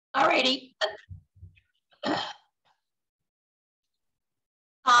All righty.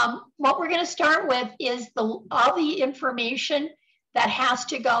 What we're going to start with is all the information that has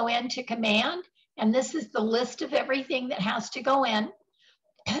to go into command. And this is the list of everything that has to go in.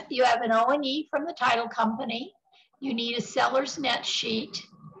 You have an O&E from the title company. You need a seller's net sheet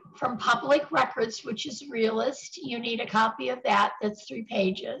from Public Records, which is Realist. You need a copy of that. That's 3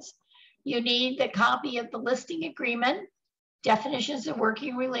 pages. You need the copy of the listing agreement, definitions of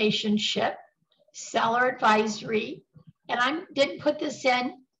working relationship, seller advisory. And I didn't put this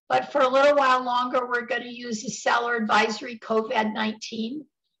in, but for a little while longer, we're going to use the seller advisory COVID-19.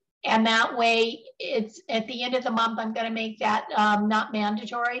 And that way, it's at the end of the month, I'm going to make that not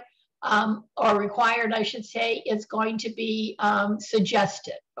mandatory or required, I should say. It's going to be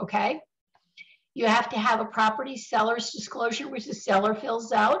suggested, okay? You have to have a property seller's disclosure, which the seller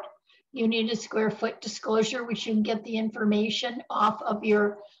fills out. You need a square foot disclosure, which you can get the information off of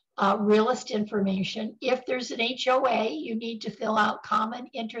your realist information. If there's an HOA, you need to fill out common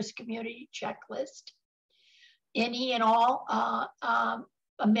interest community checklist. Any and all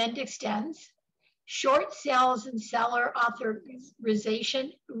amend extends. Short sales and seller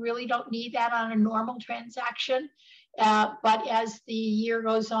authorization, really don't need that on a normal transaction. But as the year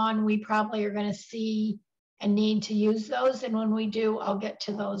goes on, we probably are going to see a need to use those. And when we do, I'll get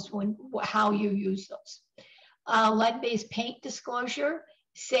to those, how you use those. Lead-based paint disclosure,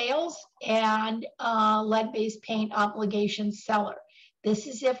 sales, and lead-based paint obligation seller. This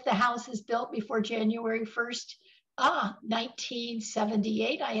is if the house is built before January 1st.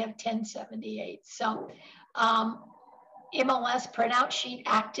 1978, I have 1078. So MLS printout sheet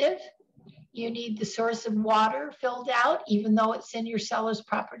active. You need the source of water filled out, even though it's in your seller's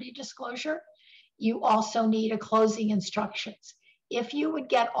property disclosure. You also need a closing instructions. If you would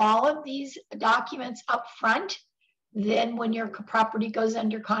get all of these documents up front, then when your property goes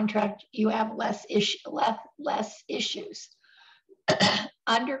under contract, you have less issues.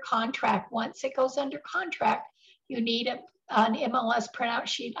 Under contract, once it goes under contract, you need an MLS printout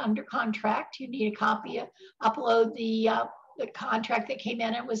sheet under contract. You need a copy, upload the contract that came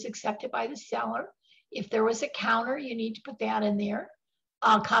in and was accepted by the seller. If there was a counter, you need to put that in there.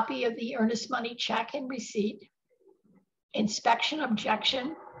 A copy of the earnest money check and receipt. Inspection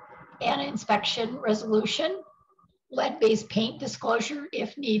objection and inspection resolution. Lead-based paint disclosure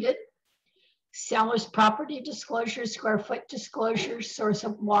if needed. Seller's property disclosure, square foot disclosure, source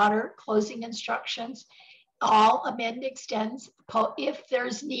of water, closing instructions. All amend extends, if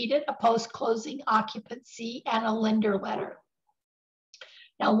there's needed, a post-closing occupancy and a lender letter.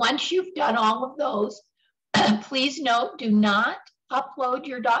 Now, once you've done all of those, please note, do not upload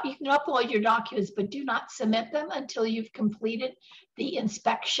your you can upload your documents, but do not submit them until you've completed the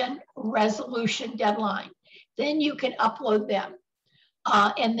inspection resolution deadline. Then you can upload them.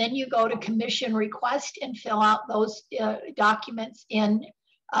 And then you go to commission request and fill out those documents in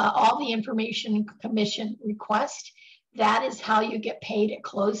all the information commission request. That is how you get paid at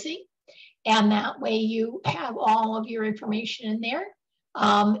closing. And that way you have all of your information in there.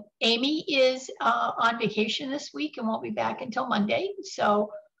 Amy is on vacation this week and won't be back until Monday.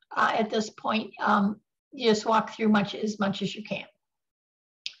 So at this point, you just walk through as much as you can.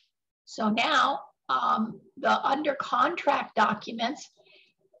 So now the under contract documents,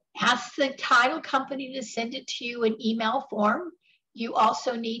 ask the title company to send it to you in email form. You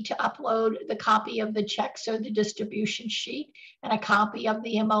also need to upload the copy of the checks or the distribution sheet and a copy of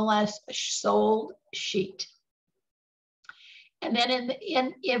the MLS sold sheet. And then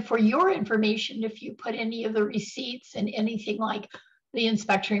for your information, if you put any of the receipts and anything like the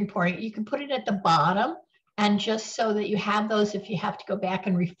inspection report, you can put it at the bottom, and just so that you have those if you have to go back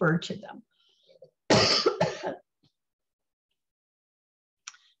and refer to them.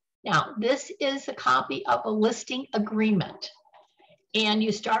 Now, this is a copy of a listing agreement. And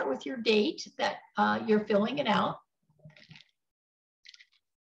you start with your date that you're filling it out.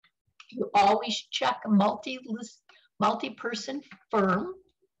 You always check a multi-person firm.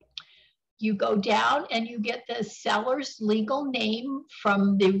 You go down and you get the seller's legal name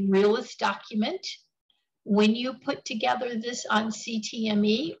from the realist document. When you put together this on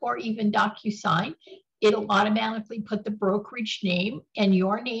CTME or even DocuSign, it'll automatically put the brokerage name and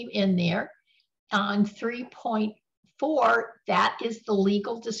your name in there. On 3.4, that is the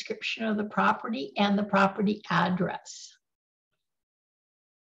legal description of the property and the property address.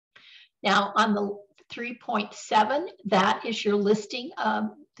 Now on the 3.7, that is your listing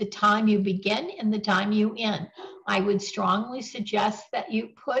of the time you begin and the time you end. I would strongly suggest that you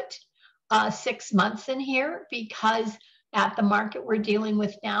put 6 months in here, because at the market we're dealing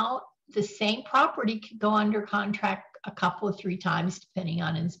with now, the same property could go under contract a couple of 3 times, depending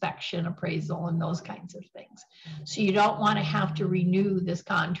on inspection, appraisal, and those kinds of things. So you don't want to have to renew this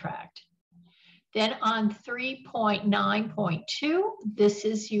contract. Then on 3.9.2, this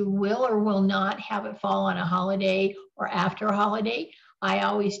is you will or will not have it fall on a holiday or after a holiday. I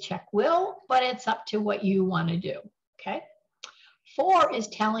always check will, but it's up to what you want to do, okay? 4 is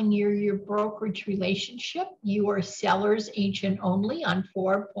telling you your brokerage relationship. You are seller's agent only on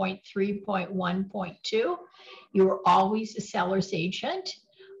 4.3.1.2. You are always a seller's agent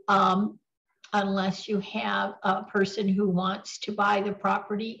unless you have a person who wants to buy the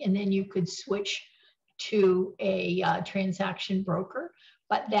property, and then you could switch to a transaction broker.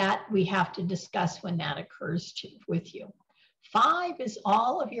 But that we have to discuss when that occurs with you. 5 is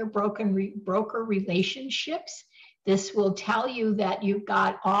all of your broker relationships. This will tell you that you've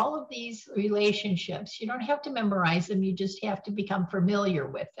got all of these relationships. You don't have to memorize them, you just have to become familiar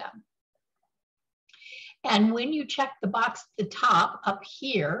with them. And when you check the box at the top up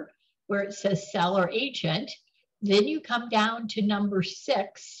here, where it says seller agent, then you come down to number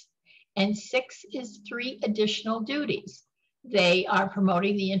 6, and 6 is 3 additional duties. They are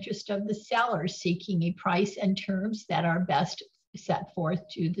promoting the interest of the seller, seeking a price and terms that are best set forth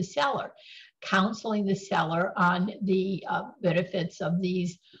to the seller, counseling the seller on the benefits of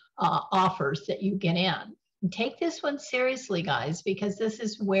these offers that you get in. And take this one seriously, guys, because this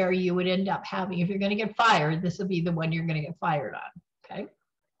is where you would end up having, if you're going to get fired, this will be the one you're going to get fired on, okay?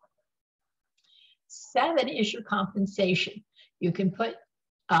 7 is your compensation. You can put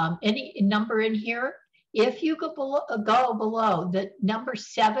any number in here. If you go below the number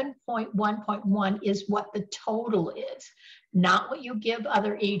 7.1.1 is what the total is, not what you give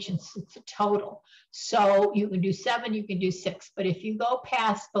other agents, it's a total. So you can do 7, you can do 6, but if you go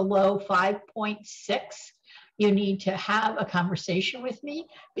past below 5.6, you need to have a conversation with me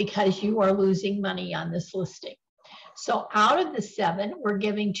because you are losing money on this listing. So out of the 7, we're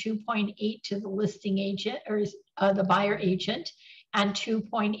giving 2.8 to the listing agent or the buyer agent, and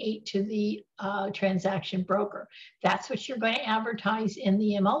 2.8 to the transaction broker. That's what you're going to advertise in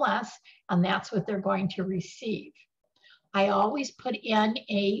the MLS, and that's what they're going to receive. I always put in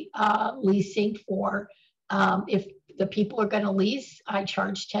a leasing for, if the people are going to lease, I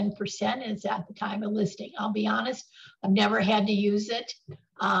charge 10%, and it's at the time of listing. I'll be honest, I've never had to use it,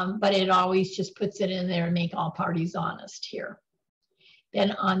 but it always just puts it in there and make all parties honest here.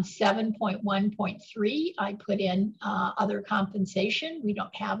 Then on 7.1.3, I put in other compensation. We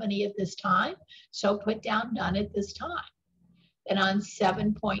don't have any at this time, so put down none at this time. Then on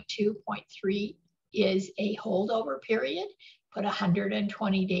 7.2.3 is a holdover period. Put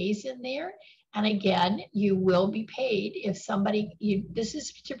 120 days in there. And again, you will be paid if somebody, this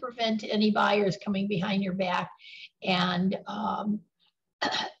is to prevent any buyers coming behind your back and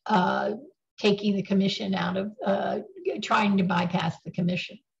taking the commission out of, trying to bypass the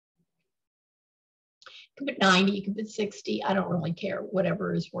commission. You can put 90, you can put 60, I don't really care,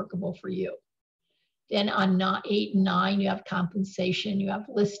 whatever is workable for you. Then on 8 and 9, you have compensation, you have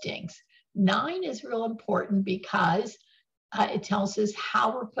listings. 9 is real important because it tells us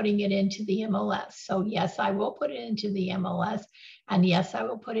how we're putting it into the MLS. So yes, I will put it into the MLS, and yes, I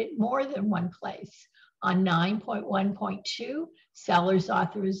will put it more than one place. On 9.1.2, seller's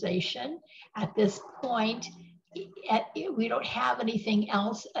authorization. At this point, we don't have anything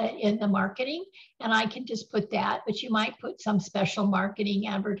else in the marketing, and I can just put that, but you might put some special marketing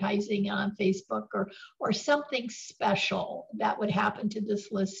advertising on Facebook or something special that would happen to this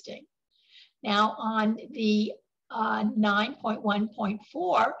listing. Now on the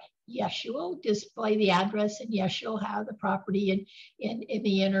 9.1.4, yes, you will display the address, and yes, you'll have the property in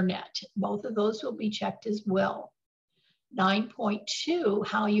the internet. Both of those will be checked as well. 9.2,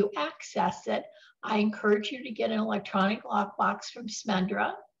 how you access it. I encourage you to get an electronic lockbox from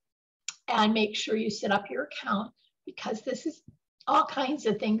Smendra and make sure you set up your account, because this is all kinds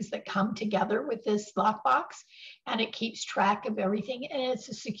of things that come together with this lockbox, and it keeps track of everything, and it's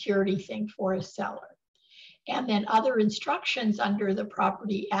a security thing for a seller. And then other instructions under the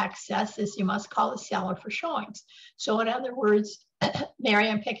property access is you must call the seller for showings. So in other words, Mary,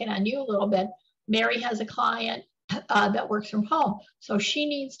 I'm picking on you a little bit. Mary has a client that works from home. So she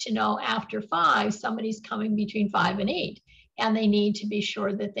needs to know after 5, somebody's coming between 5 and 8. And they need to be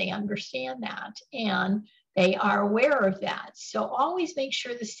sure that they understand that and they are aware of that. So always make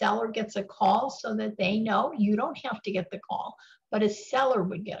sure the seller gets a call so that they know. You don't have to get the call, but a seller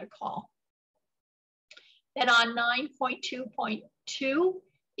would get a call. Then on 9.2.2,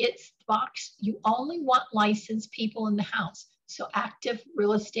 it's box, you only want licensed people in the house. So active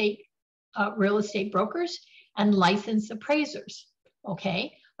real estate brokers and licensed appraisers,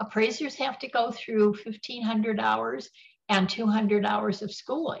 okay? Appraisers have to go through 1,500 hours and 200 hours of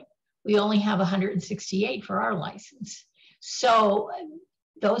schooling. We only have 168 for our license. So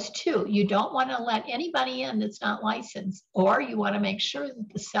those two, you don't want to let anybody in that's not licensed, or you want to make sure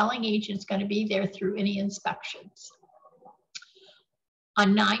that the selling agent is going to be there through any inspections.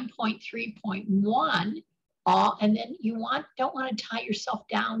 On 9.3.1, and then you don't want to tie yourself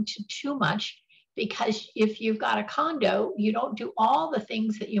down to too much, because if you've got a condo, you don't do all the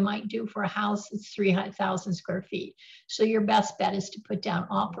things that you might do for a house that's 300,000 square feet. So your best bet is to put down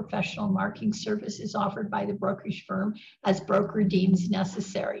all professional marketing services offered by the brokerage firm as broker deems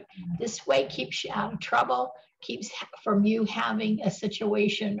necessary. This way keeps you out of trouble, keeps from you having a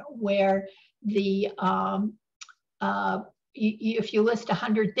situation where the if you list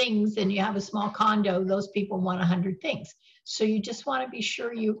 100 things and you have a small condo, those people want 100 things. So you just want to be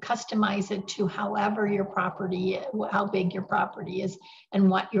sure you customize it to however your property, how big your property is, and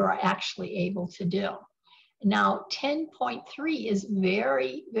what you're actually able to do. Now, 10.3 is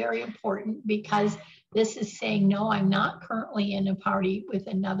very, very important, because this is saying, no, I'm not currently in a party with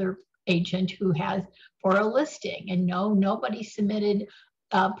another agent who has for a listing, and no, nobody submitted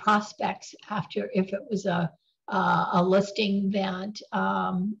prospects after, if it was a listing that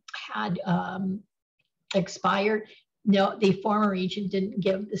had expired. No, the former agent didn't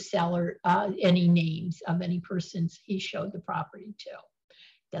give the seller any names of any persons he showed the property to.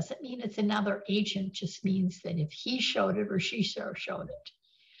 Doesn't mean it's another agent, just means that if he showed it or she showed it.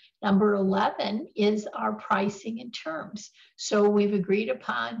 Number 11 is our pricing and terms. So we've agreed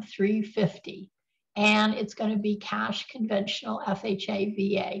upon $350, and it's going to be cash, conventional, FHA,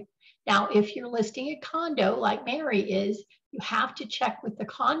 VA. Now, if you're listing a condo like Mary is, you have to check with the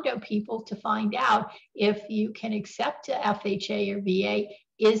condo people to find out if you can accept a FHA or VA.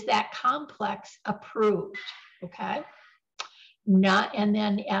 Is that complex approved? Okay. And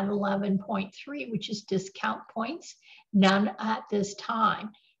then at 11.3, which is discount points, none at this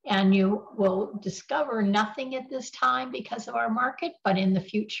time. And you will discover nothing at this time because of our market, but in the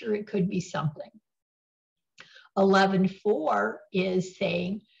future, it could be something. 11.4 is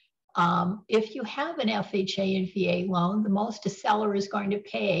saying, if you have an FHA and VA loan, the most a seller is going to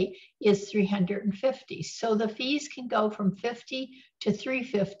pay is $350. So the fees can go from $50 to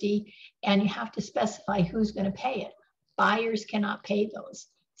 $350, and you have to specify who's going to pay it. Buyers cannot pay those.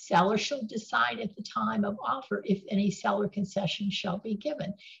 Sellers shall decide at the time of offer if any seller concession shall be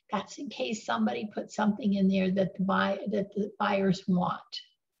given. That's in case somebody puts something in there that the buyers want.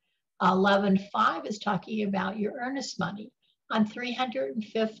 11.5 is talking about your earnest money. On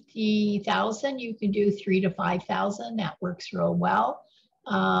 350,000, you can do 3,000 to 5,000. That works real well.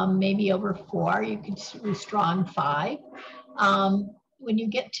 Maybe over 4, you can do strong 5. When you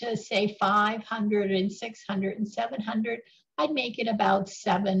get to say 500 and 600 and 700, I'd make it about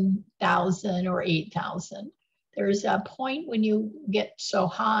 7,000 or 8,000. There's a point when you get so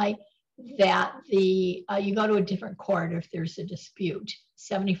high that you go to a different court if there's a dispute.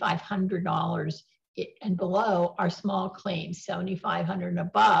 $7,500 and below are small claims. 7,500 and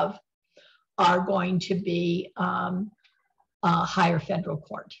above are going to be a higher federal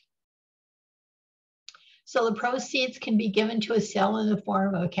court. So the proceeds can be given to a seller in the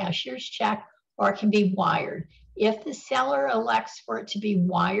form of a cashier's check, or it can be wired. If the seller elects for it to be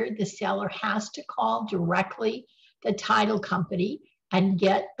wired, the seller has to call directly the title company and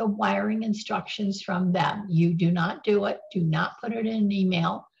get the wiring instructions from them. You do not do it. Do not put it in an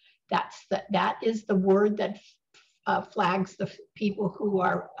email. That is the word that flags the people who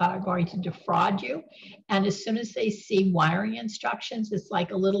are going to defraud you. And as soon as they see wiring instructions, it's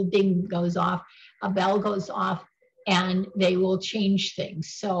like a little ding goes off, a bell goes off, and they will change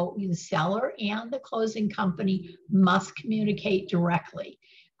things. So the seller and the closing company must communicate directly.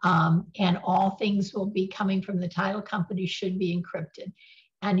 And all things will be coming from the title company should be encrypted.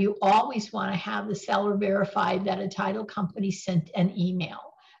 And you always want to have the seller verify that a title company sent an email.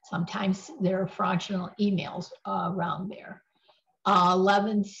 Sometimes there are fraudulent emails around there.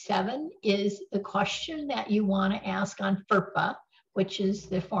 11.7 is the question that you want to ask on FERPA, which is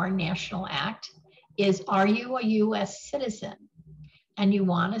the Foreign National Act, is, are you a U.S. citizen? And you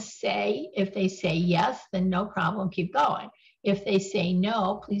want to say, if they say yes, then no problem, keep going. If they say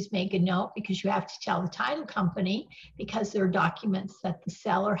no, please make a note, because you have to tell the title company, because there are documents that the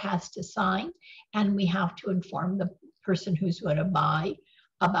seller has to sign, and we have to inform the person who's going to buy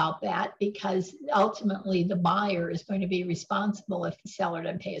about that, because ultimately the buyer is going to be responsible if the seller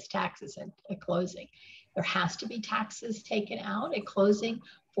doesn't pay his taxes at closing. There has to be taxes taken out at closing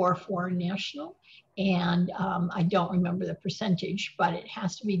for foreign national, and I don't remember the percentage, but it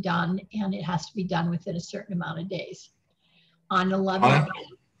has to be done, and it has to be done within a certain amount of days. On 11,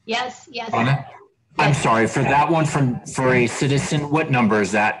 Yes, yes. Donna? I'm sorry for that one for a citizen. What number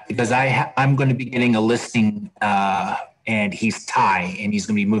is that? Because I'm going to be getting a listing, and he's Thai, and he's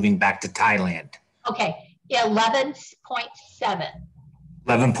going to be moving back to Thailand. Okay, 11.7.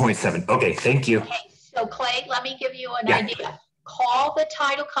 11.7. Okay, thank you. Okay, so Clay, let me give you an idea. Call the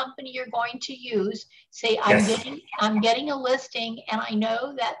title company you're going to use. Say, I'm getting a listing, and I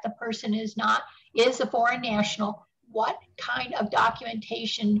know that the person is a foreign national. What kind of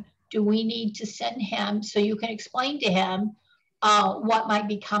documentation do we need to send him, so you can explain to him what might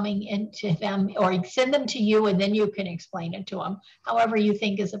be coming into them, or send them to you, and then you can explain it to him, however you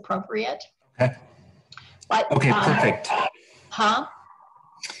think is appropriate. Okay. But, okay, perfect. Huh?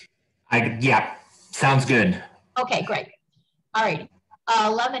 Yeah, sounds good. Okay, great. All right.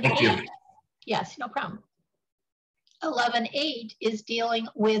 11.8. Yes, no problem. 11.8 is dealing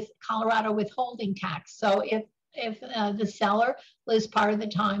with Colorado withholding tax. So if the seller lives part of the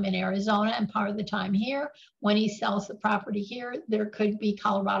time in Arizona and part of the time here, when he sells the property here, there could be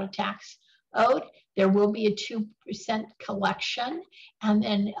Colorado tax owed. There will be a 2% collection, and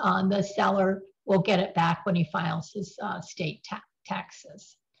then the seller will get it back when he files his state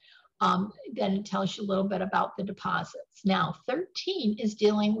taxes. Then it tells you a little bit about the deposits. Now, 13 is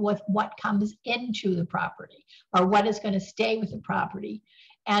dealing with what comes into the property, or what is going to stay with the property.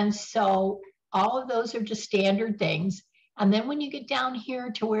 And so all of those are just standard things. And then when you get down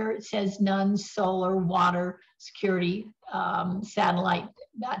here to where it says none, solar, water, security, satellite,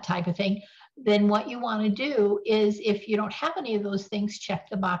 that type of thing, then what you want to do is, if you don't have any of those things, check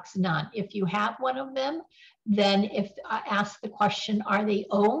the box none. If you have one of them, then ask the question, are they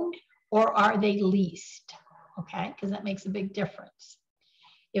owned or are they leased? Okay, because that makes a big difference.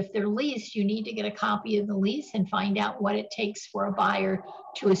 If they're leased, you need to get a copy of the lease and find out what it takes for a buyer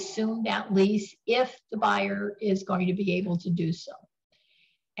to assume that lease, if the buyer is going to be able to do so.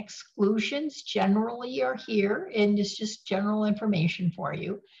 Exclusions generally are here, and it's just general information for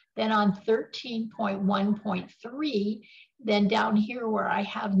you. Then on 13.1.3, then down here where I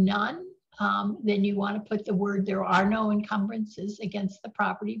have none, then you want to put the word, there are no encumbrances against the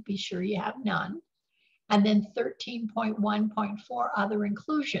property. Be sure you have none. And then 13.1.4, other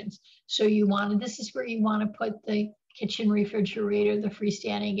inclusions. So this is where you want to put the kitchen refrigerator, the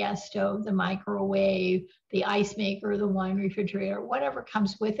freestanding gas stove, the microwave, the ice maker, the wine refrigerator, whatever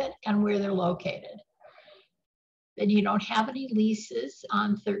comes with it, and where they're located. Then you don't have any leases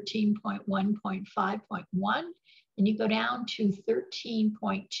on 13.1.5.1. And you go down to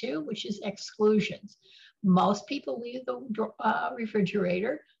 13.2, which is exclusions. Most people leave the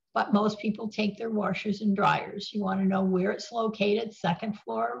refrigerator, but most people take their washers and dryers. You want to know where it's located, second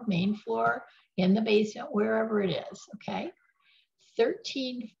floor, main floor, in the basement, wherever it is, okay?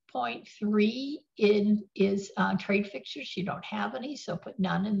 13.3 is trade fixtures. You don't have any, so put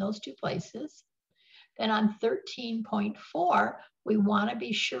none in those two places. Then on 13.4, we want to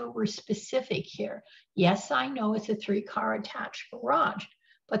be sure we're specific here. Yes, I know it's a 3-car attached garage,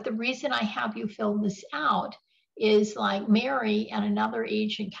 but the reason I have you fill this out is, like Mary and another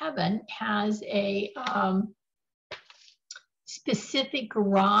agent, Kevin, has a specific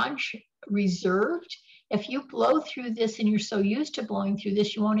garage reserved. If you blow through this and you're so used to blowing through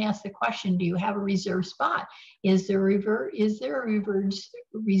this, you won't ask the question, do you have a reserved spot? Is there a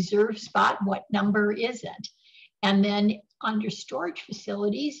reserved spot? What number is it? And then under storage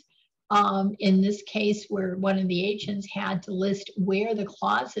facilities, in this case where one of the agents had to list where the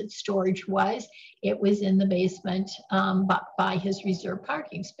closet storage was, it was in the basement by his reserved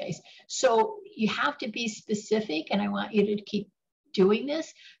parking space. So you have to be specific, and I want you to keep doing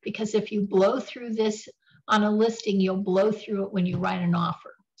this, because if you blow through this on a listing, you'll blow through it when you write an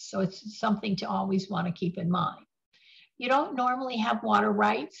offer. So it's something to always want to keep in mind. You don't normally have water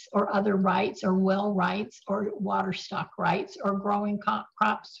rights or other rights or well rights or water stock rights or growing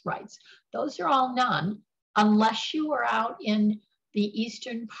crops rights. Those are all none, unless you are out in the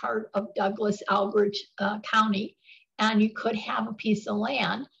eastern part of Douglas, Albert County, and you could have a piece of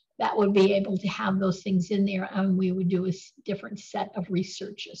land that would be able to have those things in there, and we would do a different set of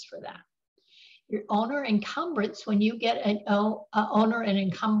researches for that. Your owner encumbrance, when you get an owner and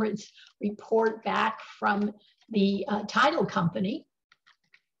encumbrance report back from the title company,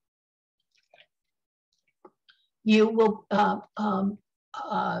 you will know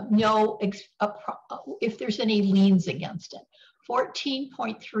if there's any liens against it.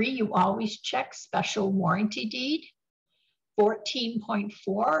 14.3, you always check special warranty deed.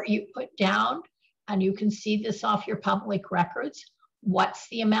 14.4, you put down, and you can see this off your public records, What's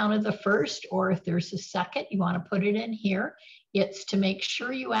the amount of the first, or if there's a second, you want to put it in here. It's to make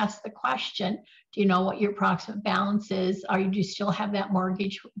sure you ask the question, do you know what your approximate balance is? Do you still have that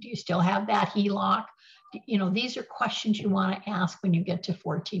mortgage? Do you still have that HELOC? You know, these are questions you want to ask when you get to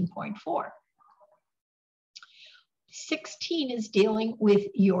 14.4. 16 is dealing with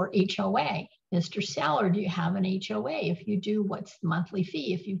your HOA. Mr. Seller, do you have an HOA? If you do, what's the monthly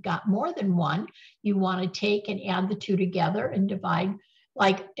fee? If you've got more than one, you want to take and add the two together and divide.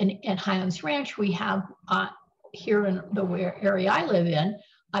 Like in Highlands Ranch, we have here in the area I live in,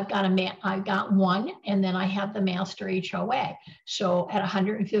 I've got one, and then I have the master HOA. So at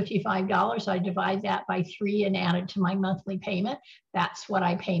 $155, I divide that by 3 and add it to my monthly payment. That's what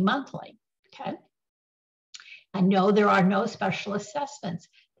I pay monthly. Okay. I know there are no special assessments.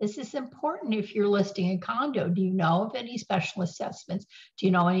 This is important if you're listing a condo. Do you know of any special assessments? Do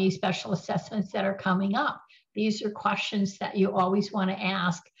you know any special assessments that are coming up? These are questions that you always want to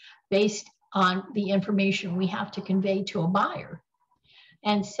ask based on the information we have to convey to a buyer.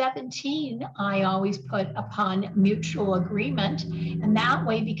 And 17, I always put upon mutual agreement. And that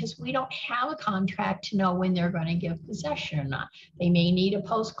way, because we don't have a contract to know when they're going to give possession or not. They may need a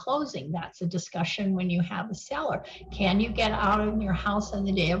post-closing. That's a discussion when you have a seller. Can you get out of your house on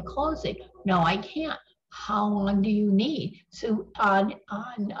the day of closing? No, I can't. How long do you need? So on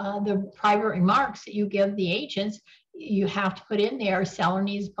the private remarks that you give the agents, you have to put in there, seller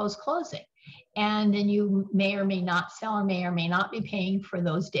needs post-closing. And then you may or may not sell, or may not be paying for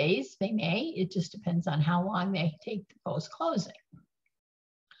those days. They may, it just depends on how long they take the post-closing.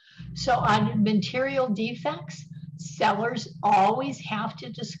 So on material defects, sellers always have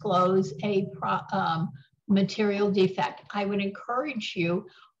to disclose a material defect. I would encourage you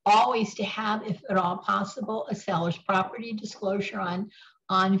always to have, if at all possible, a seller's property disclosure on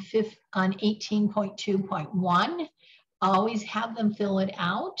 18.2.1. Always have them fill it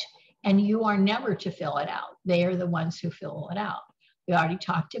out. And you are never to fill it out. They are the ones who fill it out. We already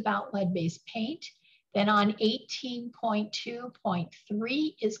talked about lead-based paint. Then on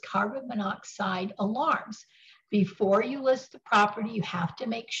 18.2.3 is carbon monoxide alarms. Before you list the property, you have to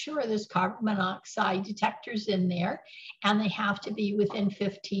make sure there's carbon monoxide detectors in there, and they have to be within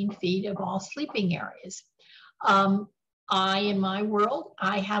 15 feet of all sleeping areas. In my world,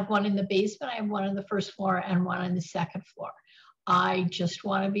 I have one in the basement, I have one on the first floor, and one on the second floor. I just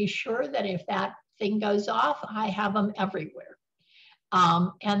want to be sure that if that thing goes off, I have them everywhere.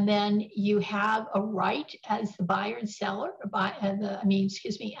 And then you have a right as the buyer and seller, as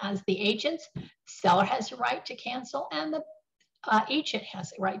the agents. Seller has a right to cancel, and the agent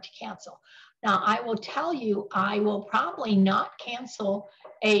has a right to cancel. Now, I will tell you, I will probably not cancel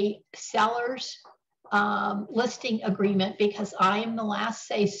a seller's listing agreement because I am the last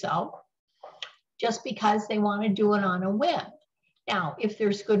say so, just because they want to do it on a whim. Now, if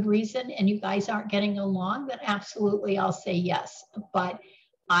there's good reason and you guys aren't getting along, then absolutely I'll say yes. But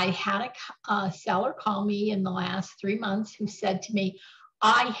I had a seller call me in the last 3 months who said to me,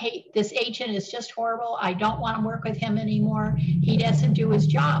 I hate this agent, is just horrible. I don't want to work with him anymore. He doesn't do his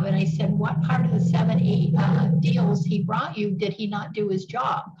job. And I said, what part of the 7, 8 deals he brought you did he not do his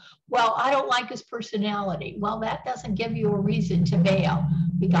job? Well, I don't like his personality. Well, that doesn't give you a reason to bail.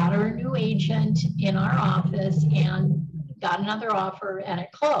 We got her a new agent in our office and got another offer, and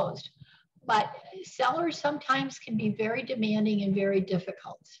it closed. But sellers sometimes can be very demanding and very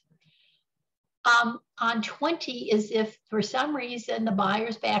difficult. On 20 is if for some reason the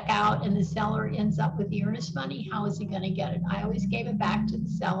buyers back out and the seller ends up with the earnest money, how is he going to get it? I always gave it back to the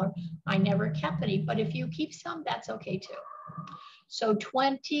seller. I never kept any, but if you keep some, that's okay too. So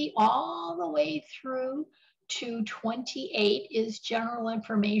 20 all the way through to 28 is general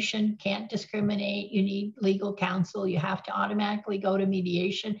information, can't discriminate, you need legal counsel, you have to automatically go to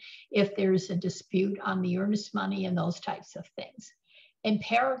mediation if there's a dispute on the earnest money and those types of things. In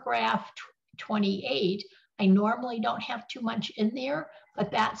paragraph 28, I normally don't have too much in there, but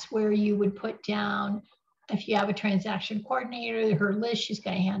that's where you would put down, if you have a transaction coordinator, her list, she's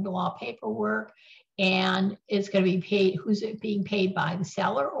going to handle all paperwork, and it's going to be paid, who's it being paid by, the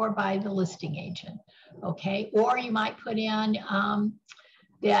seller or by the listing agent? Okay, or you might put in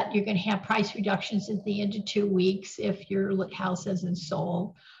that you're going to have price reductions at the end of 2 weeks if your house hasn't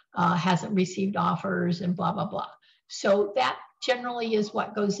sold, hasn't received offers, and blah, blah, blah. So that generally is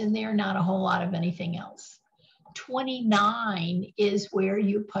what goes in there, not a whole lot of anything else. 29 is where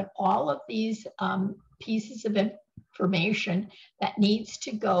you put all of these pieces of information that needs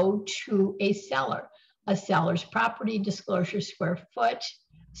to go to a seller. A seller's property disclosure, square foot,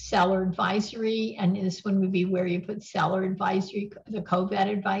 seller advisory, and this one would be where you put seller advisory, the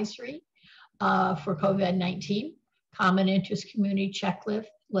COVID advisory for COVID-19. common interest community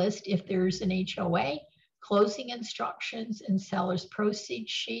checklist if there's an HOA, closing instructions and seller's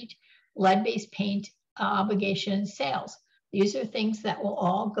proceeds sheet, lead-based paint obligation and sales. These are things that will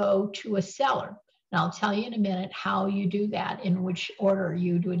all go to a seller. And I'll tell you in a minute how you do that, in which order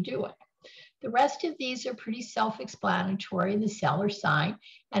you would do it. The rest of these are pretty self-explanatory, the seller sign.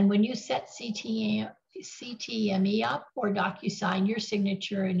 And when you set CTME up or DocuSign, your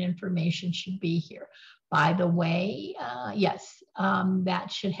signature and information should be here. By the way, yes,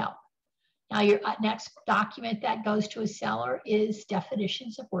 that should help. Now, your next document that goes to a seller is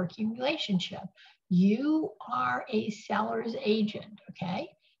definitions of working relationship. You are a seller's agent, okay?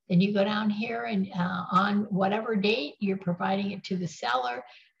 Then you go down here and on whatever date, you're providing it to the seller,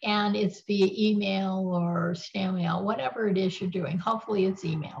 and it's via email or snail mail, whatever it is you're doing. Hopefully it's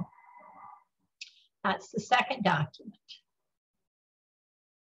email. That's the second document.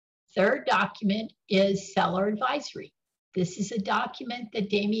 Third document is seller advisory. This is a document that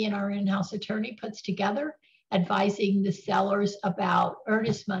Damien, our in-house attorney, puts together, advising the sellers about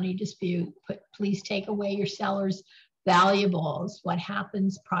earnest money dispute. Please take away your seller's valuables. What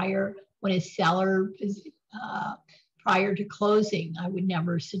happens when a seller is prior to closing? I would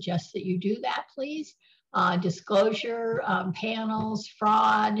never suggest that you do that, please. Disclosure, panels,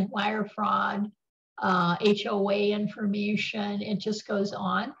 fraud, wire fraud, HOA information, it just goes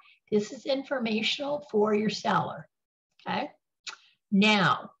on. This is informational for your seller, okay?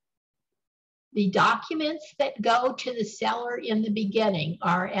 Now, the documents that go to the seller in the beginning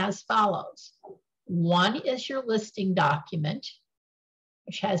are as follows. One is your listing document,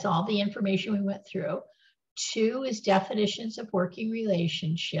 which has all the information we went through. 2 is definitions of working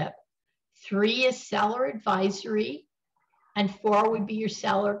relationship. 3 is seller advisory. And 4 would be your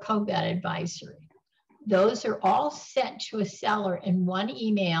seller co-vet advisory. Those are all sent to a seller in one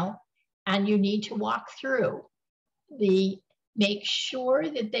email, and you need to walk through make sure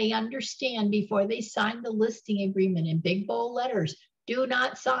that they understand before they sign the listing agreement in big bold letters. Do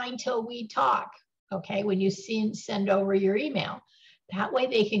not sign till we talk, okay, when you send over your email. That way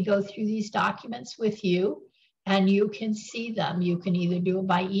they can go through these documents with you and you can see them. You can either do it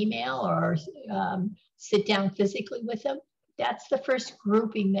by email or sit down physically with them. That's the first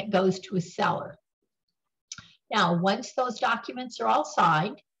grouping that goes to a seller. Now, once those documents are all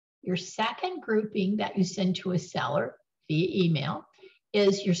signed, your second grouping that you send to a seller via email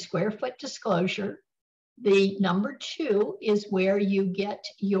is your square foot disclosure. The number 2 is where you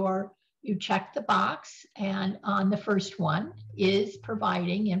check the box, and on the first one is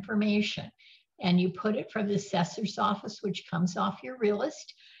providing information. And you put it from the assessor's office, which comes off your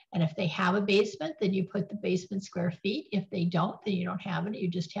realist. And if they have a basement, then you put the basement square feet. If they don't, then you don't have it. You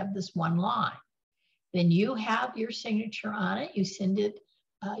just have this one line. Then you have your signature on it. You send it.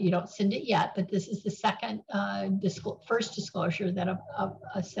 You don't send it yet, but this is the second, first disclosure that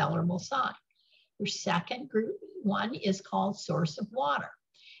a seller will sign. Your second group one is called source of water.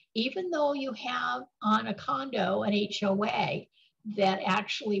 Even though you have on a condo an HOA that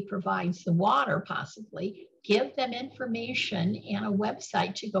actually provides the water possibly, give them information and a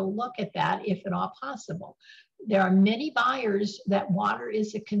website to go look at that if at all possible. There are many buyers that water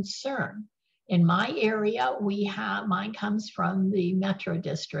is a concern. In my area, mine comes from the Metro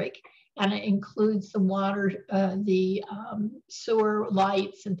District, and it includes the water, sewer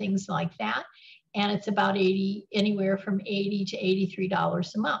lights and things like that. And it's about anywhere from $80 to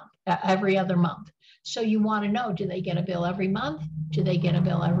 $83 a month, every other month. So you want to know, do they get a bill every month? Do they get a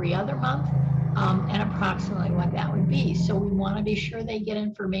bill every other month? And approximately what that would be. So we want to be sure they get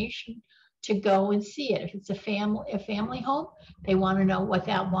information to go and see it. If it's a family home, they want to know what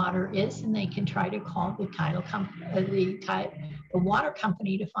that water is, and they can try to call the title company, the water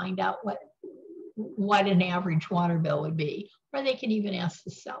company, to find out what an average water bill would be, or they can even ask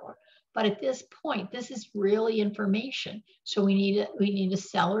the seller. But at this point, this is really information. So we need a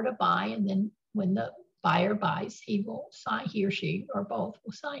seller to buy, and then when the buyer buys, he or she or both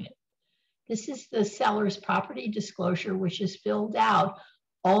will sign it. This is the seller's property disclosure, which is filled out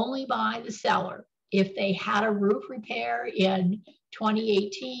only by the seller. If they had a roof repair in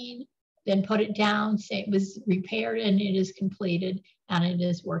 2018, then put it down, say it was repaired and it is completed and it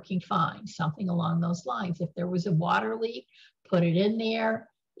is working fine, something along those lines. If there was a water leak, put it in there.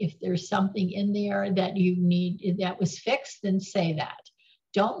 If there's something in there that you need that was fixed, then say that.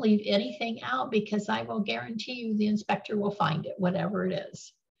 Don't leave anything out, because I will guarantee you the inspector will find it, whatever it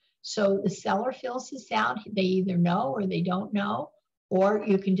is. So the seller fills this out. They either know or they don't know, or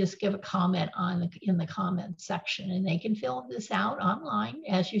you can just give a comment in the comment section, and they can fill this out online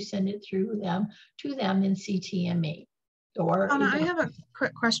as you send it through to them in CTME. Or Donna, I have a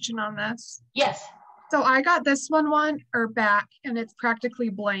quick question on this. Yes. So I got this one or back, and it's practically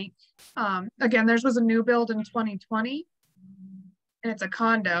blank. Again, theirs was a new build in 2020, and it's a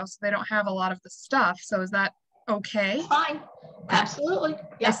condo, so they don't have a lot of the stuff. So is that okay? Fine, absolutely.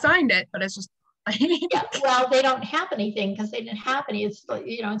 Yeah. I signed it, but it's just. Yeah, well, they don't have anything because they didn't have any. It's,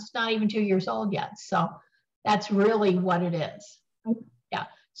 you know, it's not even 2 years old yet. So that's really what it is. Yeah.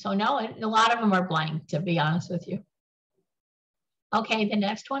 So no, a lot of them are blank, to be honest with you. Okay, the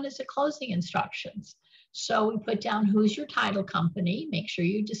next one is the closing instructions. So we put down who's your title company. Make sure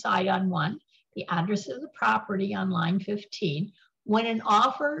you decide on one. The address of the property on line 15. When an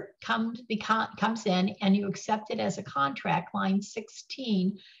offer comes in and you accept it as a contract, line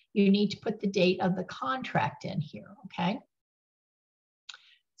 16, you need to put the date of the contract in here, okay?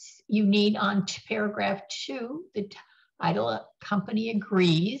 You need on paragraph 2, the title company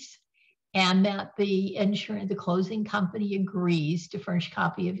agrees, and that the closing company agrees to furnish a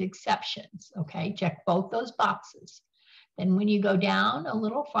copy of exceptions, okay? Check both those boxes. Then when you go down a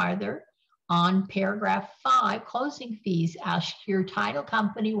little farther, on paragraph 5, closing fees, ask your title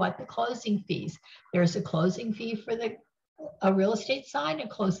company what the closing fees. There's a closing fee for a real estate side, a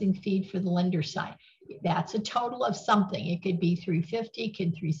closing fee for the lender side. That's a total of something. It could be $350, it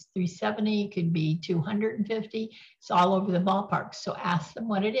could be $370, it could be $250. It's all over the ballpark. So ask them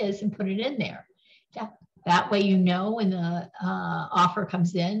what it is and put it in there. That way, you know, when the offer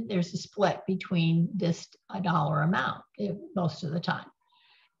comes in, there's a split between this dollar amount most of the time.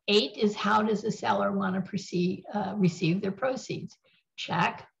 8 is, how does the seller want to receive their proceeds?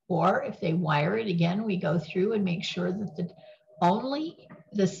 Check. Or if they wire it, again, we go through and make sure that only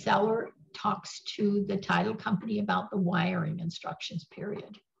the seller talks to the title company about the wiring instructions,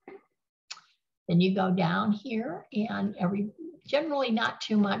 period. Then you go down here, and generally not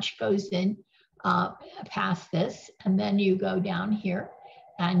too much goes in past this. And then you go down here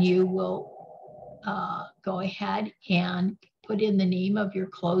and you will go ahead and put in the name of your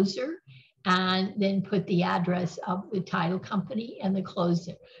closer, and then put the address of the title company and the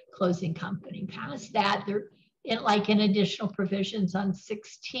closing company. Past that, there, in additional provisions on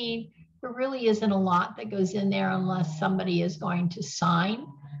 16, there really isn't a lot that goes in there unless somebody is going to sign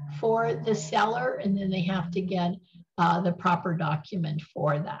for the seller, and then they have to get the proper document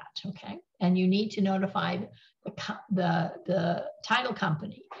for that, okay? And you need to notify the title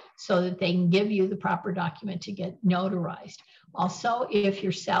company so that they can give you the proper document to get notarized. Also, if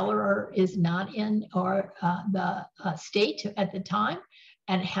your seller is not in the state at the time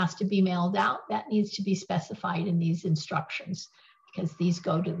and it has to be mailed out, that needs to be specified in these instructions, because these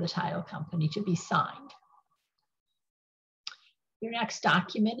go to the title company to be signed. Your next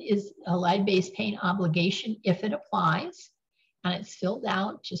document is a lead-based paint obligation if it applies, and it's filled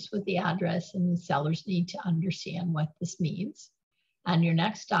out just with the address, and the sellers need to understand what this means. And your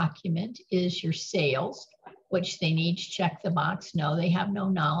next document is your sales, which they need to check the box. No, they have no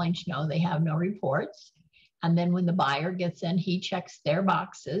knowledge. No, they have no reports. And then when the buyer gets in, he checks their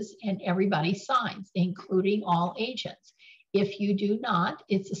boxes and everybody signs, including all agents. If you do not,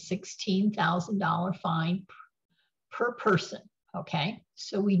 it's a $16,000 fine per person, okay?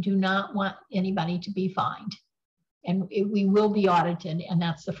 So we do not want anybody to be fined. And we will be audited, and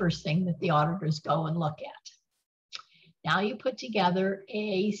that's the first thing that the auditors go and look at. Now you put together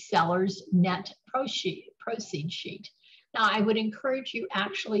a seller's net proceed sheet. Now I would encourage you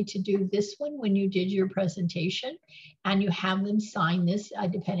actually to do this one when you did your presentation, and you have them sign this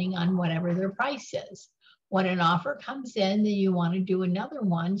depending on whatever their price is. When an offer comes in, then you want to do another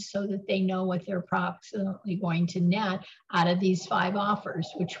one so that they know what they're approximately going to net out of these 5 offers,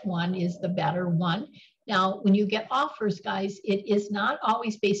 which one is the better one. Now, when you get offers, guys, it is not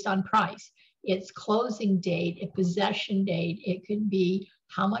always based on price. It's closing date, a possession date. It could be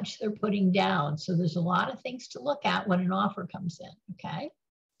how much they're putting down. So there's a lot of things to look at when an offer comes in, okay?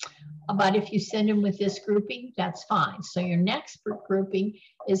 But if you send them with this grouping, that's fine. So your next grouping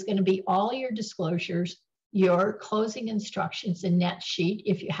is going to be all your disclosures, your closing instructions, and net sheet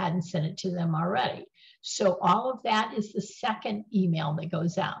if you hadn't sent it to them already. So all of that is the second email that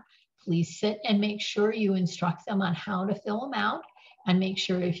goes out. Please sit and make sure you instruct them on how to fill them out, and make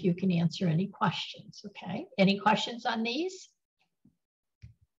sure if you can answer any questions, okay? Any questions on these?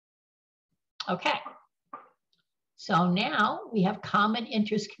 Okay. So now we have common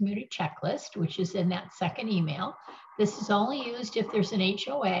interest community checklist, which is in that second email. This is only used if there's an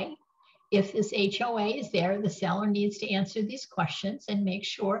HOA. If this HOA is there, the seller needs to answer these questions and make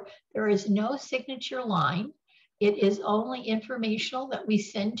sure there is no signature line. It is only informational that we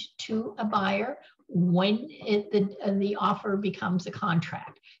send to a buyer when the offer becomes a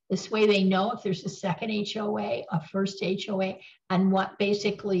contract. This way they know if there's a second HOA, a first HOA, and what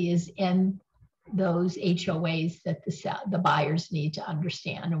basically is in those HOAs that the buyers need to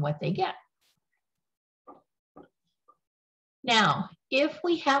understand and what they get. Now, if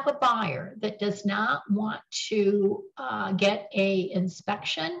we have a buyer that does not want to get an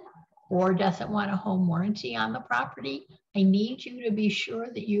inspection or doesn't want a home warranty on the property, I need you to be sure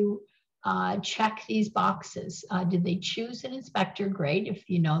that you check these boxes. Did they choose an inspector? Great. If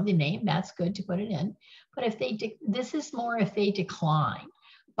you know the name, that's good to put it in. But if they, this is more if they decline.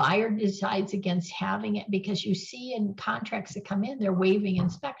 Buyer decides against having it, because you see in contracts that come in, they're waiving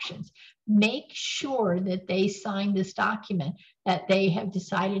inspections. Make sure that they sign this document that they have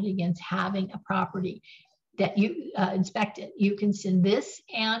decided against having a property that you inspected. You can send this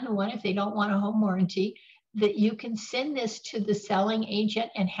and one if they don't want a home warranty, that you can send this to the selling agent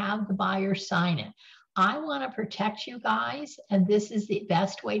and have the buyer sign it. I want to protect you guys, and this is the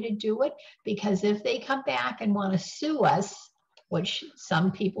best way to do it, because if they come back and want to sue us, which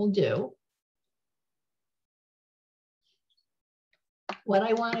some people do, what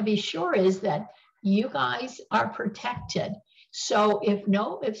I want to be sure is that you guys are protected. So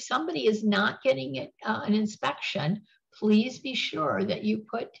if somebody is not getting it, an inspection, please be sure that you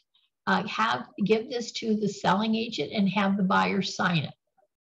give this to the selling agent and have the buyer sign it.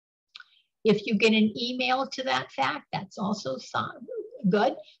 If you get an email to that fact, that's also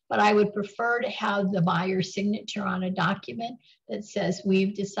good, but I would prefer to have the buyer's signature on a document that says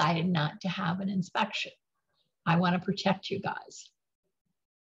we've decided not to have an inspection. I want to protect you guys.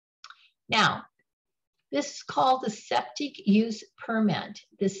 Now, this is called the septic use permit.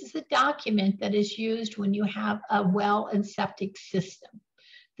 This is a document that is used when you have a well and septic system.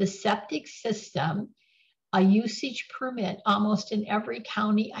 The septic system, a usage permit, almost in every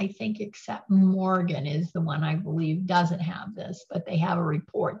county, I think, except Morgan is the one I believe doesn't have this, but they have a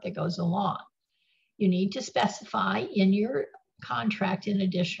report that goes along. You need to specify in your contract an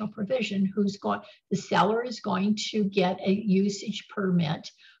additional provision the seller is going to get a usage permit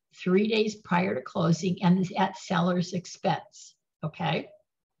 3 days prior to closing and is at seller's expense, okay?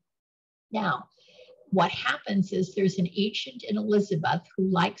 Now, what happens is there's an agent in Elizabeth who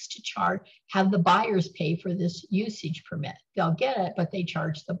likes to have the buyers pay for this usage permit. They'll get it, but they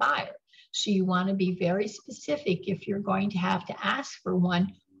charge the buyer. So you want to be very specific if you're going to have to ask for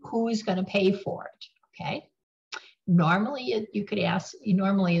one, who is going to pay for it, okay? Normally, you could ask,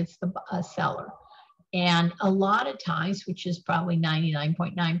 normally it's the seller. And a lot of times, which is probably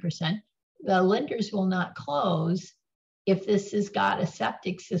 99.9%, the lenders will not close if this has got a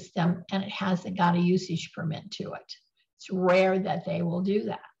septic system and it hasn't got a usage permit to it. It's rare that they will do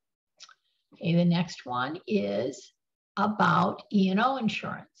that. Okay, the next one is about E&O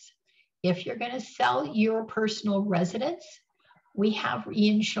insurance. If you're going to sell your personal residence, we have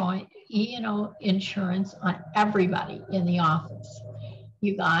E&O insurance on everybody in the office.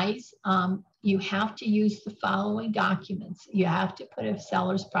 You guys, you have to use the following documents. You have to put, if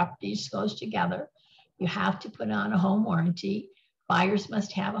seller's properties goes together, you have to put on a home warranty. Buyers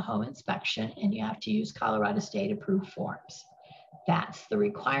must have a home inspection, and you have to use Colorado State approved forms. That's the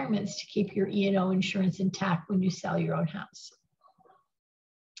requirements to keep your E&O insurance intact when you sell your own house.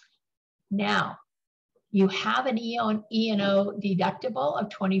 Now, you have an E&O deductible of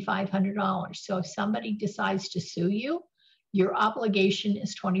 $2,500. So if somebody decides to sue you, your obligation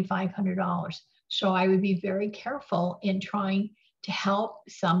is $2,500. So I would be very careful in trying to help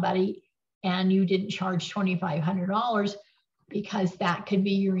somebody and you didn't charge $2,500, because that could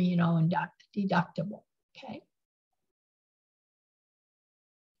be your E&O deductible, okay?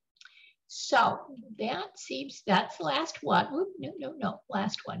 So that's the last one. Oop, no,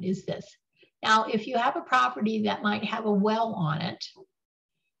 last one is this. Now, if you have a property that might have a well on it,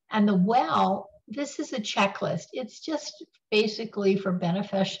 and the well, this is a checklist. It's just basically for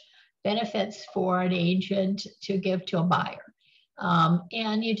benefits for an agent to give to a buyer.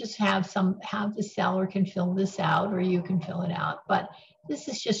 And you just have the seller can fill this out, or you can fill it out. But this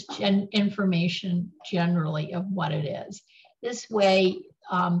is just information generally of what it is. This way,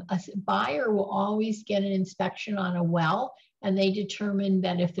 a buyer will always get an inspection on a well, and they determine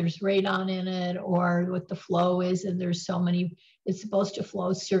that if there's radon in it, or what the flow is, and there's so many, it's supposed to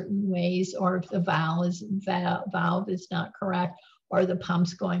flow certain ways, or if the valve is not correct, or the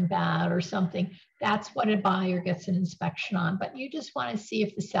pump's going bad or something. That's what a buyer gets an inspection on. But you just want to see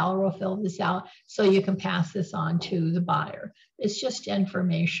if the seller will fill this out so you can pass this on to the buyer. It's just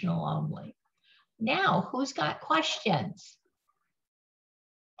informational only. Now, who's got questions?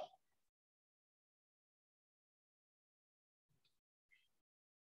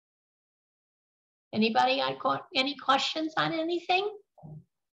 Anybody got any questions on anything?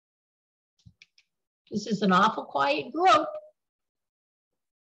 This is an awful quiet group.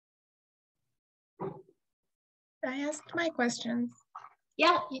 I asked my questions.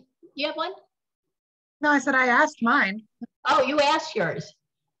 Yeah, you have one? No, I said I asked mine. Oh, you asked yours.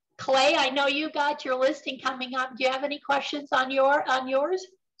 Clay, I know you got your listing coming up. Do you have any questions on yours?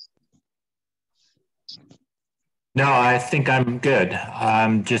 No, I think I'm good.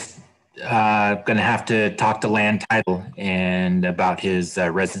 I'm just going to have to talk to land title and about his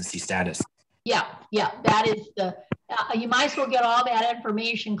residency status. Yeah, that is the, you might as well get all that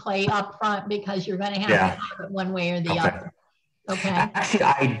information, Clay, up front because you're going to have to have it one way or the other. Okay. Actually,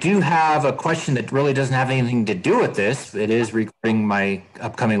 I do have a question that really doesn't have anything to do with this. It is regarding my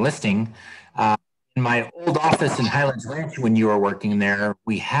upcoming listing. In my old office in Highlands Ranch, when you were working there,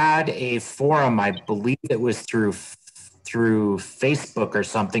 we had a forum, I believe it was through Facebook or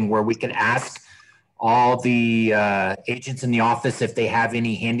something, where we could ask all the agents in the office if they have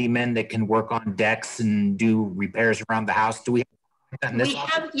any handymen that can work on decks and do repairs around the house. Do we have that in this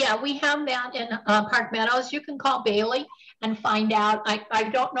office? We have that in Park Meadows. You can call Bailey and find out. I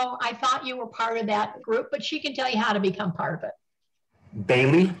don't know. I thought you were part of that group, but she can tell you how to become part of it.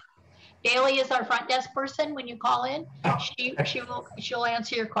 Bailey? Bailey is our front desk person. When you call in, Oh, she'll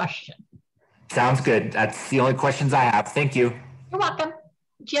answer your question. Sounds good. That's the only questions I have. Thank you. You're welcome.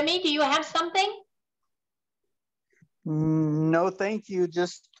 Jimmy, do you have something? No, thank you.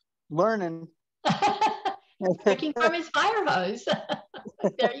 Just learning. Drinking from his fire hose.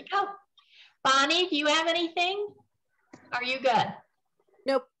 There you go. Bonnie, do you have anything? Are you good?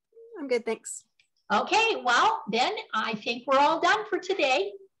 Nope, I'm good, thanks. Okay, well, then I think we're all done for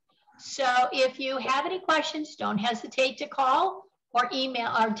today. So if you have any questions, don't hesitate to call or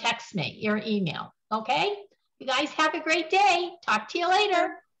email or text me your email. Okay? You guys have a great day. Talk to you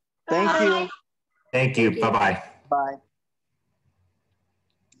later. Thank you. Thank you. Bye-bye. Bye.